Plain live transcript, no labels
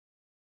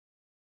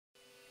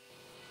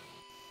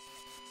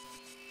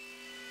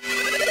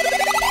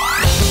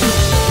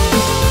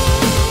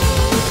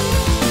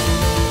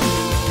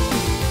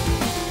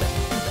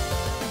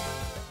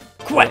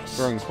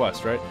boring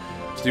quest, right?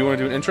 So do you want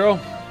to do an intro?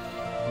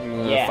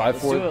 Yeah, 5,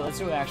 4. let's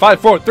do it actually. 5,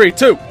 4, 3,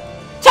 2.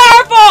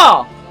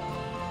 Towerfall!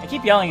 I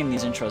keep yelling in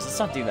these intros. Let's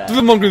not do that. Do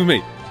the monkey with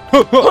me.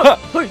 We're gonna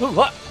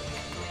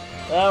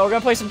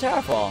play some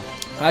Towerfall.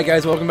 Hi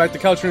guys, welcome back to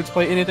Couch Nerds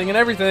Play Anything and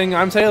Everything.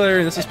 I'm Taylor,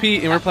 and this is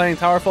Pete, and we're playing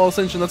Towerfall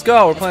Ascension. Let's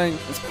go. We're playing.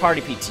 It's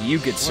Party Pete to you,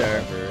 good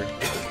sir. Whatever.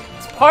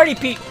 It's Party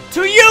Pete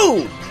to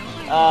you.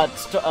 Oh.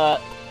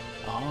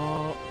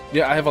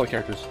 Yeah, I have all the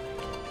characters.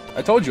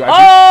 I told you, I beat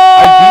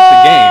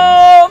the game.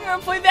 I'm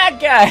gonna play that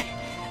guy.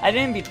 I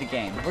didn't beat the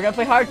game. We're gonna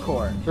play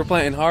hardcore. We're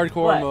playing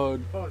hardcore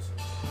mode.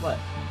 What?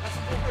 That's a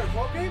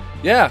multiplayer game?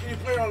 Yeah. Can you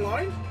play it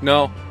online?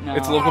 No, No.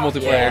 it's local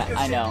multiplayer. Yeah,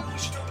 I know.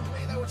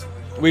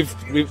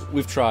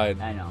 We've tried.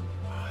 I know.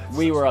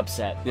 We were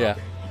upset. Yeah.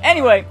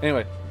 Anyway.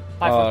 5,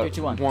 4, 3,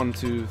 2, 1. 1,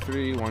 2,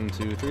 3. 1,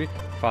 2, 3.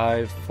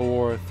 5,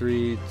 4,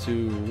 3,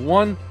 2,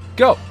 1.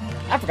 Go.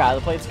 I forgot how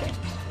to play this game.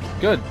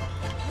 Good.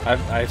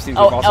 I've seen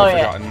we've also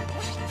forgotten.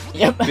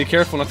 Yep. Be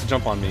careful not to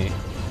jump on me.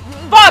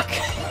 Fuck!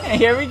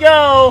 Here we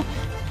go.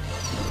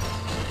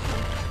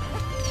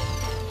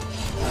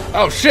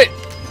 Oh shit!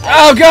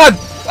 Oh god!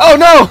 Oh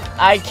no!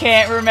 I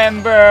can't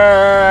remember.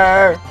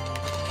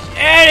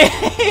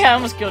 I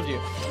almost killed you.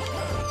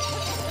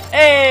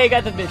 Hey,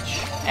 got the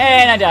bitch.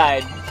 And I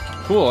died.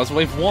 Cool, that's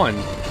wave 1.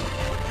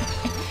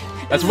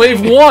 That's wave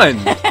 1!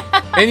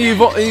 And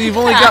you've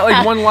only got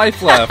like 1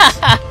 life left.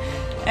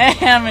 And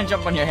I'm gonna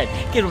jump on your head.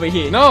 Get over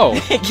here. No!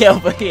 Get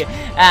over here.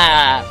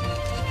 Ah!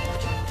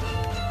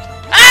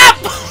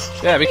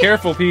 Yeah, be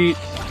careful, Pete.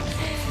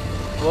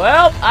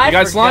 Well, I You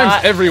got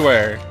forgot. slimes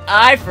everywhere.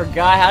 I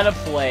forgot how to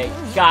play.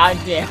 God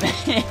damn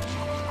it.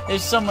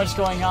 There's so much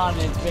going on,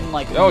 and it's been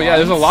like Oh yeah,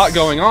 there's a lot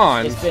going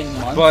on. It's been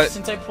months but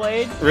since I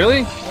played.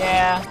 Really?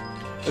 Yeah.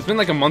 It's been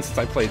like a month since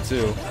I played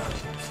too.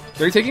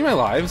 Are you taking my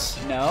lives?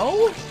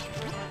 No?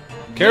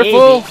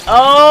 Careful! Maybe.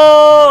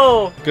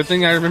 Oh! Good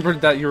thing I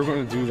remembered that you were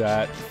going to do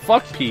that.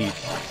 Fuck Pete.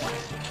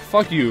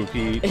 Fuck you,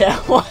 Pete. Yeah,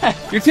 what?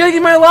 You're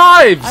taking my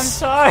lives! I'm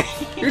sorry.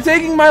 You're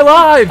taking my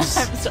lives!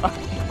 I'm sorry.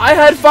 I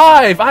had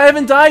 5! I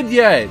haven't died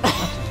yet!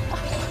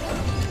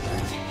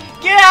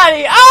 Get out of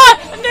here! Ah!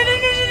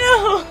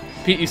 No!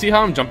 Pete, you see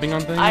how I'm jumping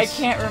on things? I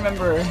can't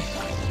remember.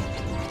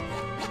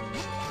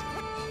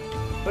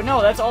 But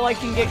no, that's all I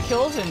can get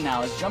kills in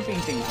now, is jumping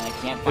things, and I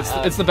can't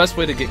find It's the best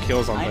way to get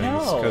kills on I things.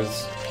 know.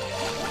 Cause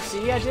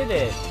See, I did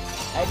it.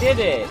 I did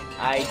it.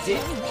 I did.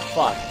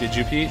 Fuck. Did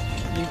you, Pete?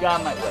 You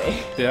got my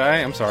way. Did I?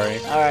 I'm sorry.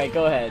 Alright,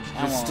 go ahead.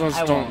 I Just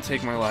won't. don't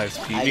take my lives,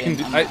 Pete. I We can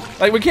do. didn't.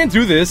 Like we can't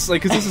do this,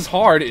 like, cause this is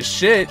hard as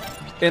shit,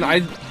 and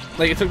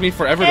it took me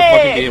forever to Hey,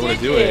 fucking be able to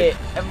do it.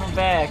 I'm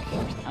back.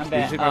 I'm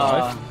back. take my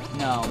life?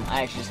 No,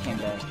 I actually just came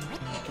back.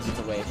 Because it's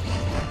a wave.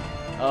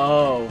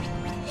 Oh.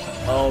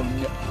 Oh,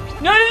 no.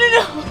 No!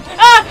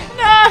 Ah!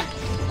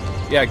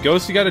 Nah! Yeah,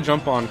 ghosts you gotta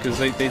jump on, cause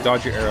they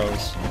dodge your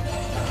arrows.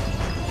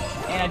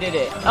 And I did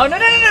it. Oh, no!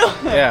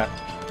 Yeah,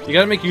 you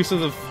gotta make use of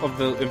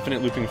the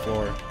infinite looping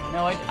floor.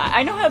 No,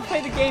 I know how to play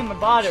the game. I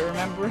bought it,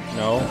 remember?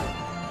 No.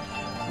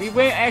 We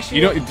went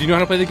actually. Do you know how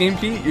to play the game,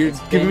 Pete? You're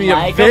giving me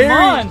like a very. a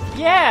month.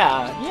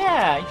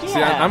 Yeah. See,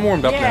 I'm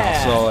warmed up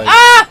now, so like.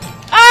 Ah!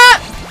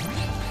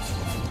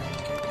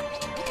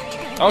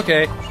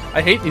 Okay,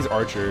 I hate these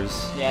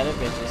archers. Yeah, they're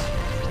bitches.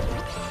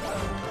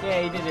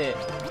 Yeah, he did it.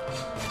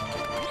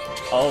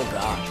 Oh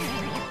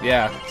gosh.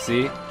 Yeah,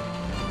 see?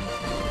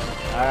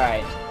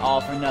 Alright,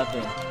 all for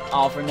nothing.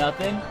 All for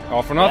nothing?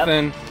 All for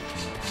nothing.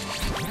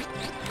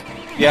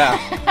 Yeah.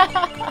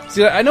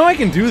 See, I know I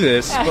can do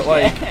this, but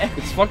like,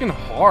 it's fucking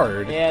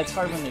hard. Yeah, it's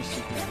hard when they're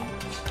super.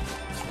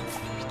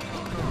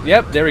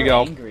 Yep, there we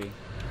go. Angry.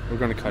 We're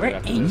gonna cut We're it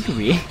after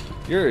angry. this.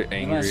 You're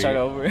angry. You wanna start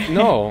over?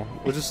 No,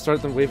 we'll just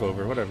start the wave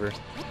over, whatever.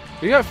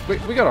 We got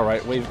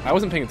alright wave. I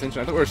wasn't paying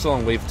attention. I thought we were still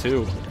on wave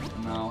 2.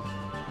 No.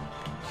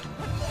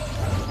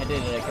 I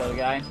did it. I killed a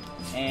guy,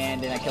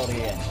 and then I killed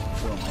again.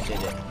 Boom! I did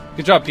it.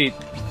 Good job, Pete.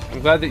 I'm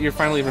glad that you're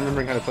finally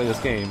remembering how to play this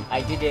game. I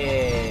did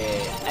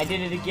it. I did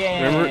it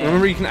again.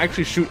 Remember you can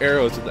actually shoot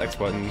arrows with the X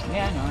button.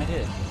 Yeah, I know. I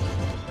did.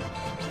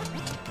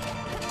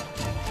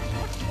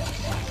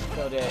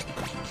 Killed it.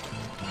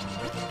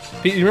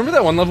 Pete, you remember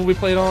that one level we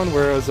played on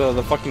where it was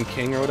the fucking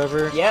king or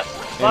whatever? Yep.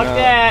 Fuck And,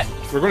 that.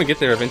 We're gonna get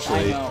there I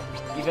eventually. know.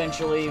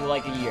 Eventually,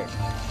 like a year.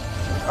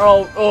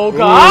 Oh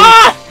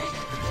god!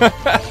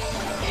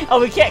 Oh,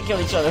 we can't kill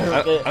each other.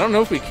 I don't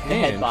know if we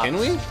can. headbox. Can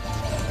we?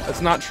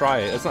 Let's not try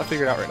it. Let's not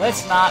figure it out right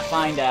Let's now. not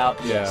find out.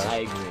 Yeah. Yes, I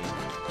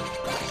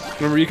agree.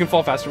 Remember, you can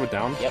fall faster with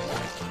down? Yep.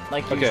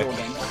 Like Okay. usual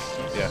games.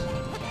 Yeah.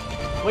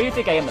 What do you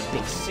think I am, a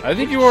basic? I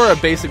think you are a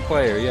basic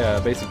player. Yeah,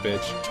 a basic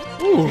bitch.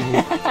 Ooh.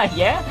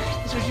 Yeah?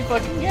 That's what you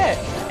fucking get.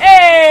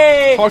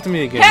 Hey! Talk to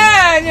me again.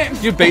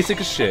 Yeah! You basic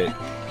as shit.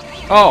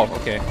 Oh,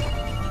 okay.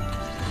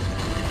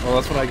 Well,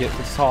 that's what I get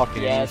for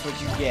talking. Yeah, that's what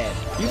you get.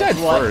 You died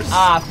What? first.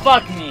 Ah,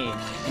 fuck me.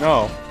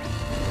 No.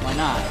 Why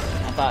not?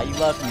 I thought you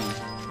loved me.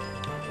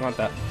 I want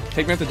that.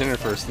 Take me out to dinner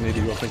first, and maybe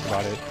we'll think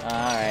about it.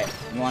 Alright.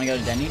 You wanna go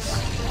to Denny's?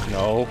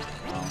 No.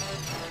 Oh.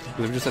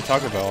 Because we just had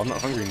Taco Bell. I'm not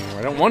hungry anymore.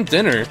 I don't want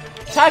dinner.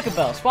 Taco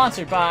Bell,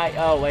 sponsored by...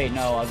 Oh, wait,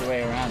 no, other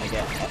way around, I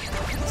guess.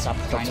 Stop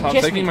trying to Stop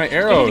kiss taking me. my Give me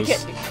the arrows.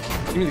 kiss.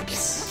 Give me the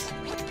kiss.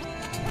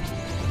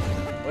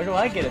 Where do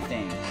I get a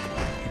thing?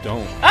 You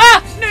don't.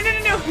 Ah!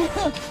 No!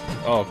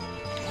 Oh.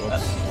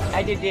 Whoops.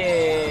 I did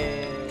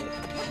it.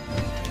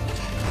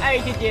 I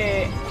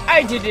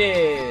did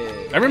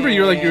it. I remember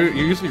you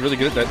used to be really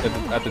good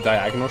at the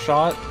diagonal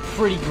shot.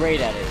 Pretty great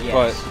at it, yes.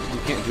 But you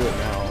can't do it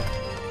now.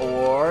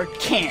 Or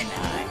can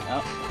I?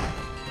 Oh.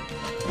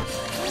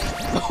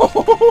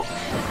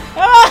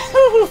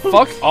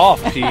 Fuck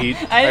off, Pete.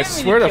 I didn't mean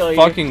swear to to kill you.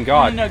 fucking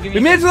God. No, give me we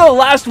made it some. to the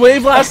last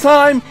wave last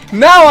time.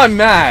 Now I'm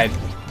mad.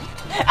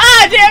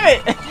 Ah, damn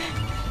it!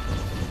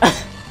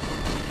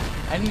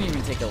 I didn't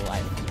even take a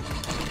life.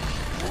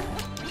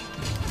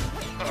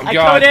 Oh, I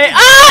God. killed it.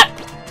 Ah!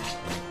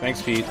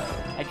 Thanks, Pete.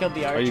 I killed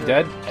the archer. Are you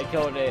dead? I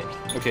killed it.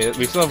 Okay,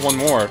 we still have one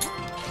more.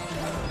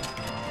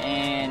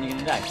 And you're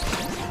gonna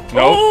die.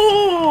 Nope.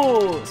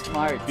 Ooh,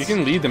 smart. You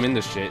can lead them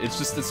into shit. It's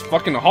just, it's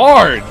fucking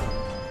hard.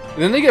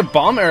 And then they get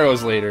bomb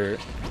arrows later.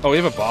 Oh, we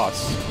have a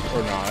boss.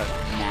 Or not.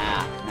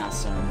 Nah,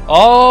 son.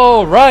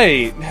 Oh,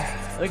 right.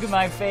 Look at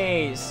my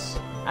face.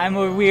 I'm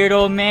a weird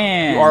old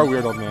man. You are a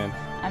weird old man.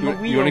 I'm a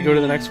weird You want to go old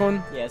to the man. next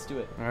one? Yeah, let's do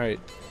it. Alright.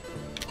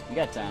 You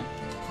got time.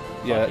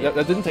 Yeah,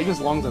 that didn't take as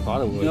long as I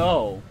thought it would.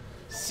 No.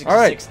 66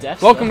 Alright,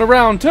 deaths. welcome though. to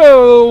round 2!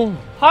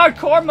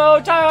 Hardcore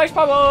mode, Tire Ice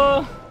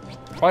Bubble!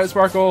 Quiet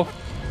Sparkle.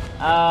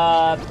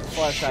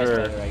 Fluttershy's Sure.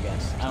 better, I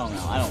guess. I don't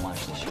know. I don't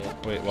watch this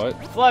shit. Wait, what?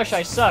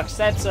 Fluttershy sucks.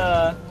 That's, Isn't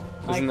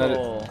that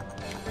Michael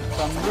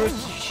from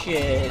Roost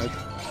shit.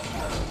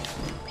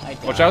 I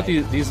Watch died. out,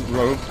 these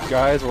rogue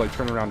guys will like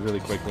turn around really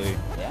quickly.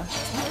 Yeah?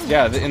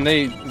 Yeah, and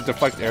they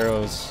deflect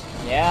arrows.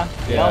 Yeah?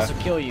 They Yeah. also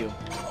kill you.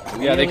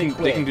 Yeah, they Really can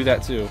quick. do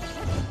that too.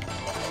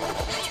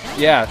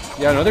 Yeah,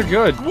 no, they're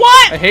good.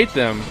 What? I hate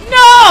them.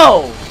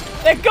 No!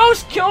 That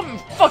ghost killed me.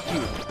 Fuck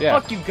you. Yeah.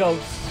 Fuck you,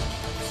 ghost.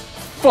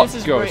 Fuck This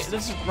is Ghost.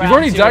 This is You've round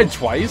already 2. died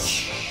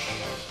twice.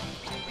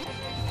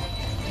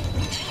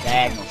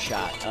 Diagonal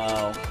shot.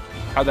 Oh.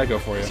 How'd that go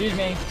for you? Excuse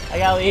me. I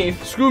gotta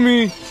leave. Screw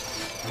me.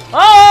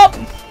 Oh!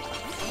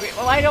 Wait,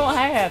 well, I don't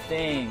have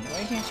things.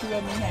 Why can't you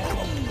let me have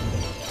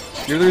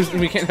things? You're the reason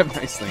we can't have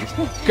nice things.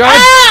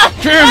 God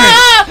damn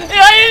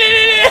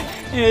it!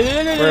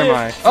 Where am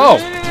I? Oh!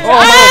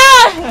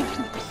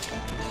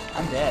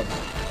 I'm dead.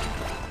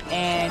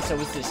 And so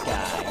is this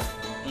guy.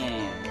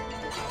 And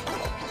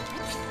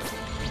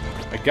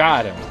I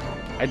got him.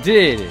 I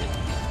did it.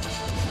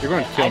 You're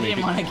going to kill I me.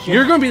 didn't wanna kill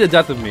You're you. going to be the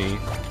death of me.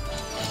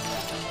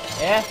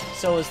 yeah,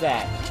 so is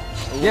that.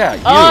 Yeah,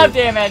 you. Oh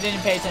damn it! I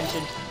didn't pay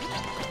attention.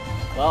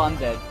 Well, I'm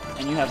dead,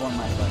 and you have one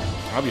life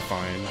left. I'll be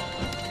fine.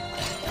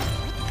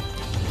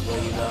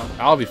 Will you though?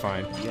 I'll be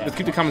fine. Yeah. Let's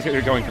keep the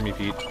commentator going for me,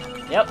 Pete.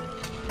 Yep.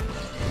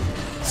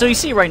 So you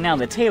see right now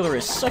the tailor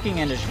is sucking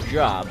at his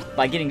job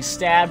by getting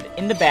stabbed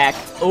in the back.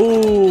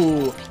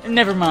 Oh,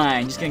 never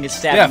mind. He's gonna get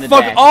stabbed Yeah, in the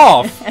fuck back.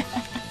 off!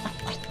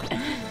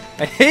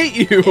 I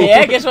hate you!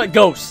 Yeah, guess what?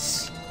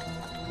 Ghosts.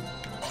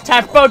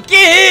 Time for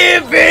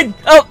giving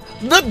up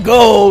the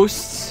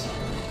ghosts.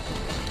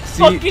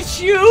 See, Fuck it's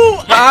you.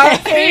 I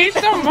hate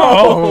the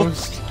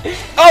most.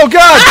 Oh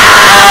god!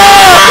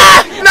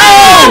 Ah!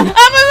 No!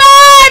 I'm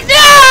alive!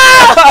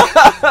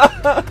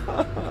 No!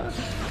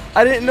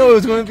 I didn't know it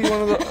was going to be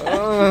one of the.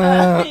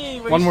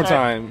 One more Restart.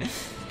 time.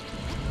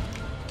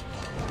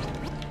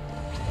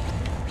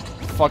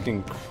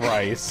 Fucking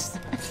Christ!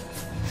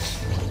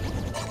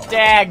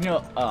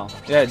 Diagonal. Oh.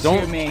 Yeah, Shoot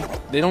don't. me.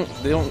 They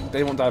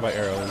won't die by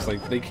arrows.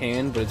 Like they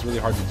can, but it's really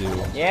hard to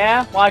do.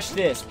 Yeah. Watch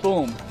this.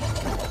 Boom.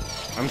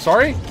 I'm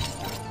sorry.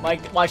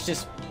 Like, watch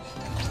this.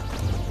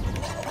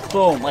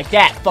 Boom, like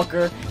that,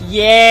 fucker.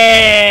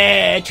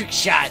 Yeah, trick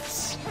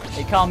shots.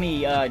 They call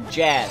me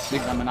Jazz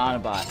because I'm an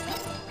Autobot.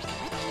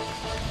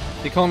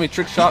 They call me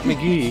Trick Shot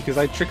McGee because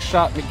I trick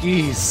shot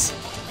McGee's.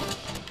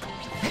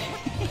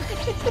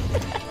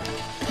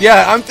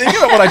 Yeah, I'm thinking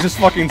about what I just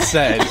fucking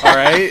said. All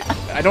right,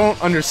 I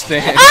don't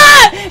understand.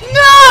 Ah!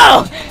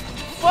 No!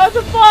 What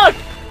the fuck?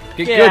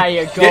 Get Get good. out of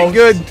here, Get ghost.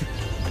 good.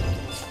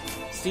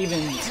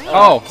 Steven's.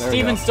 Oh, there we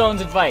Steven go.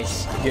 Stone's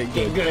advice. Get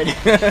Get good.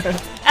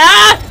 good.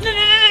 Ah! No!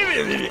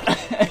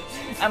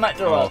 I might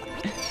throw Oh. up.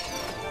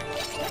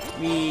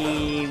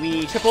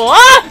 We triple.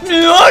 Ah!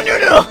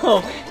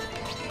 No!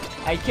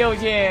 I killed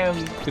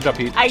him. Good job,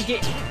 Pete. I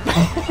did.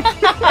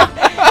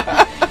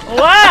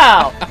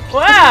 Wow!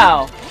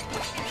 Wow!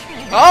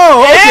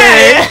 Oh,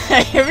 okay.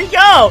 Hey, here we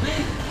go.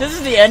 This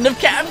is the end of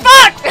Cat.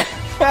 Fuck!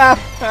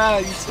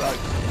 You suck.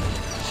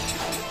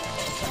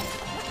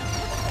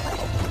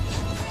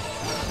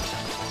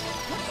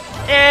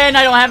 And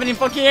I don't have any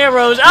fucking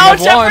arrows. Oh, have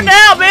except for one.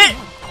 now, bitch.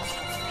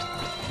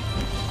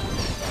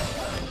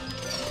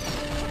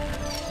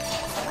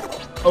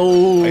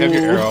 Oh. I have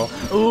your arrow.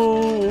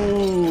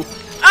 Ooh.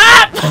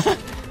 Ah!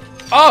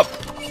 Up!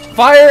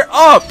 Fire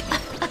up!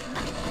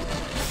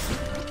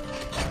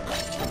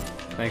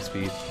 Thanks,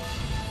 Pete.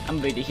 I'm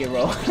gonna be the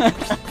hero.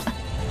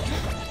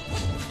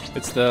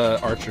 It's the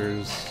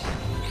archers.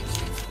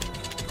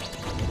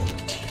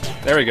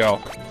 There we go.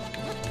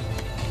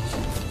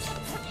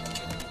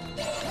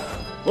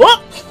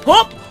 Whoop!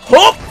 Whoop!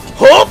 Whoop!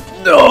 Whoop!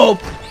 No!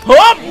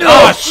 Whoop! No!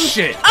 Oh,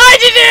 shit! I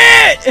did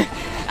it!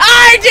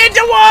 I turned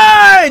into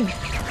one!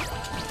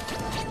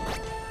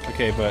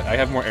 Okay, but I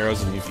have more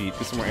arrows than you, Pete.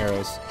 Get some more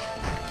arrows.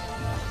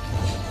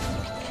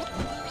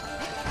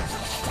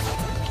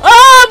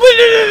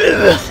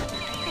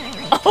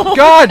 Oh!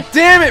 God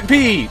damn it,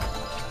 Pete!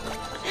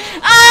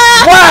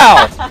 Ah!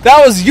 Wow!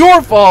 That was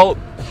your fault!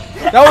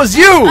 That was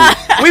you!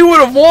 We would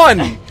have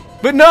won!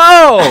 But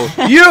no!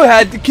 You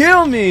had to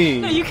kill me!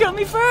 No, you killed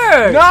me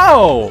first!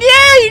 No!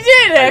 Yeah, you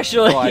did,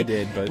 actually! Well, I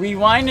did, but...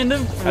 Rewind in the...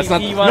 That's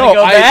not... You want to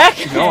go back?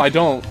 No, I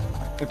don't.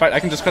 In fact, I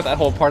can just cut that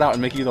whole part out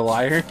and make you the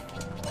liar.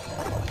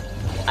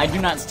 I do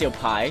not steal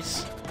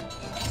pies.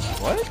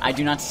 What? I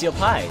do not steal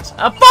pies.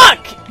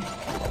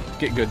 Fuck!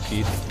 Get good,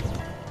 Pete.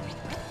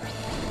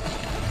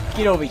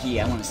 Get over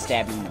here. I want to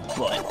stab you in the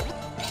butt.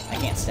 I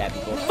can't stab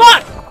you.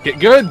 Fuck! Get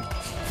good!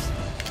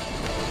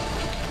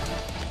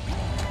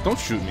 Don't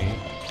shoot me.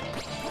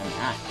 I'm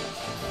not.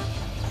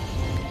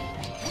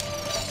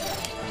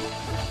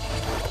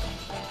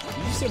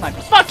 You just steal my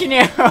fucking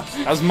arrow!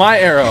 That was my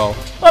arrow.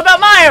 What about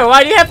my arrow?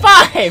 Why do you have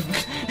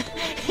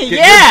 5?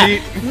 Yeah!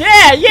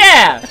 good,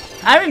 Yeah!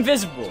 I'm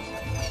invisible.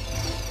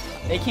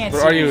 They can't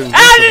But see are you me.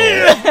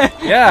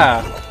 invisible?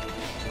 Yeah.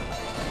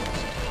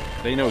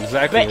 They know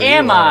exactly But where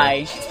am you are.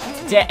 I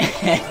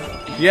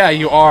dead? Yeah,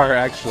 you are,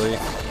 actually.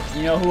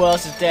 You know who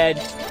else is dead?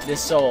 This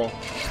soul.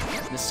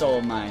 This soul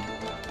of mine.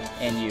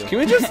 And you. Can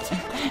we just...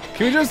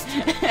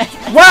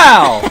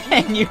 Wow!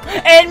 And you.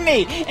 And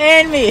me!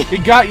 And me! He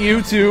got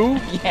you, too?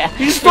 Yeah.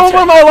 He stole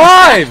one of my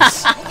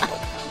lives!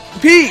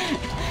 Pete!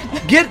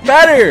 Get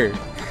better!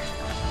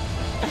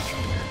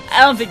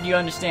 I don't think you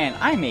understand.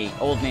 I'm a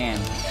old man.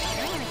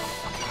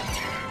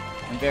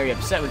 I'm very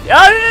upset with you.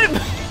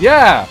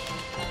 Yeah!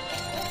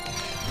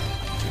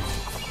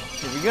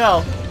 Here we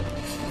go.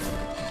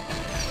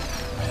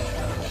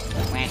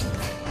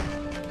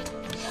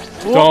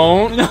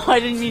 Don't. No, I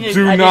didn't mean to.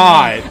 Do I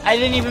not. I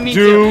didn't even mean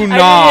Do to.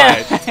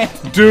 not.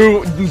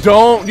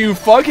 Don't you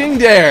fucking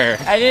dare.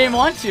 I didn't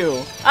want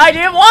to. I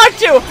didn't want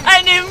to.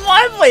 I didn't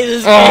want to play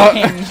this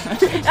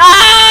game.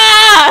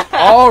 Ah!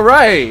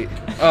 Alright.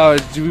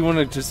 Do we want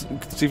to just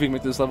see if we can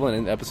make this level in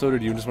an episode, or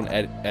do you just want to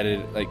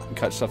edit, like,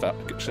 cut stuff out?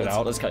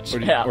 Let's cut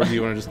shit or out. Or do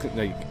you want to just,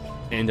 like,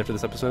 end after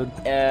this episode?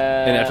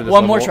 And after this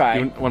one more level?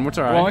 try. One more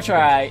try. One more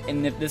try,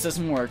 and if this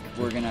doesn't work,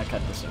 we're gonna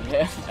cut this.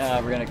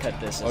 We're gonna cut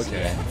this.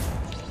 Okay.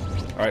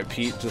 Alright,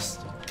 Pete, just...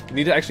 You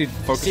need to actually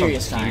focus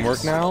Serious on times.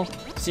 teamwork now.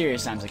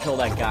 Serious times. I killed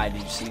that guy.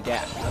 Did you see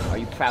that? Are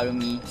you proud of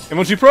me?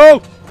 MLG Pro!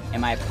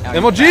 Am I?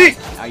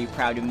 MLG! Are you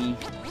proud of me?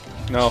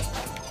 No.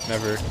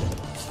 Never.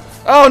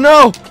 Oh,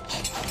 no!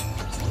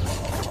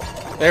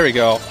 There we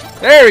go.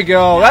 There we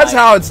go. That's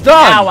how it's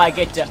done! Now I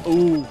get to.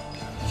 Ooh.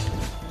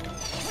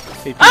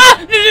 Hey, Pete.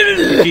 Ah!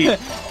 Pete.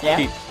 Yeah.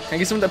 Pete, can I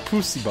get some of that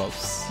pussy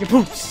bubs? Your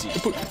poops.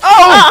 Oh!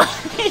 Ah!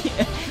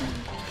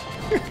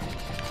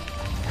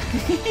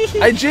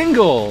 I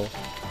jingle!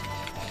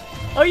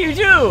 Oh, you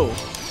do!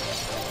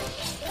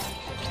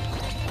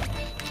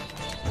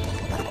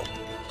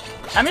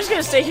 I'm just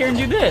gonna stay here and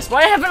do this.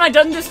 Why haven't I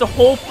done this the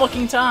whole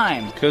fucking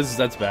time? Because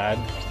that's bad.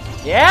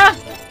 Yeah?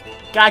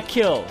 Got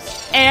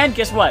kills. And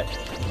guess what?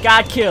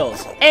 Got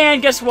kills.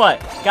 And guess what?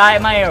 Got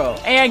my arrow.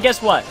 And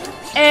guess what?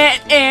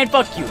 And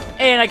fuck you.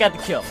 And I got the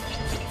kill.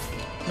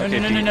 No, Okay,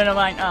 no,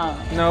 mine.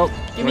 Nope.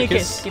 Give me a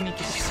kiss. Give me a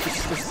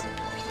kiss.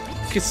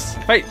 Kiss.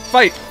 Fight.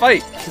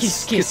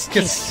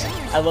 Kiss.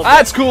 I love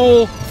That's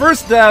cool.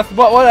 First death,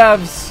 but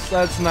whatevs.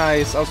 That's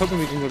nice. I was hoping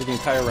we can go to the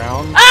entire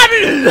round.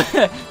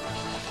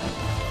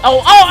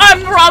 Oh, I'm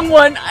the wrong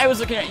one. I was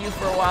looking at you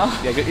for a while.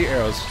 Yeah, get your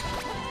arrows.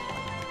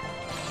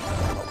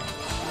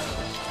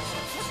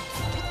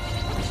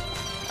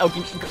 Oh.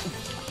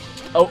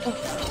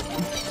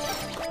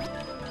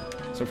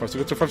 So far, so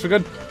good. So far, so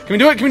good. Can we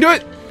do it? Can we do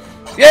it?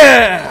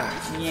 Yeah!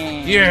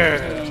 Yeah.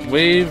 Yeah!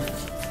 Wave.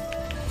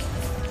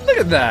 Look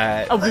at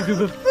that. Oh, good.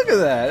 Look at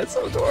that. It's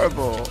so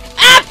adorable.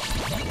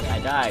 I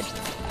died.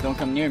 Don't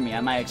come near me.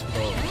 I might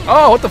explode.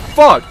 Oh, what the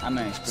fuck? I'm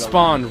gonna explode.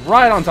 Spawned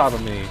right on top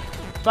of me.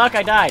 Fuck,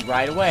 I died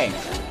right away.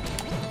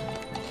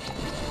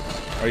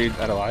 Are you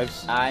out of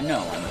lives?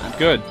 No. I'm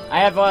Good. I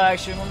have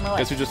actually one more life.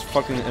 Guess who just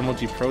fucking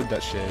MLG Pro'd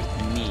that shit?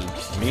 Me.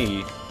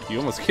 Me? You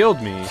almost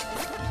killed me. Did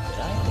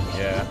I?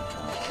 Yeah.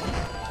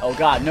 Oh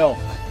god, no.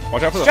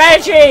 Watch out for the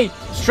Strategy!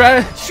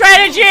 strategy.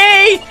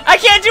 Strategy! I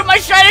can't do my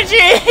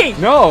strategy!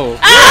 No.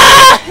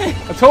 Ah!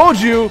 I told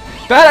you.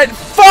 Bad.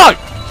 Fuck.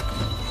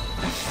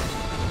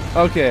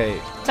 Okay.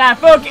 Time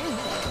focus.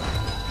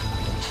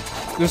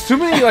 There's too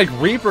many like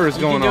Reapers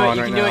going on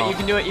right now. You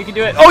can do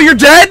it. Oh, you're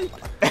dead?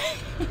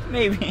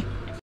 Maybe.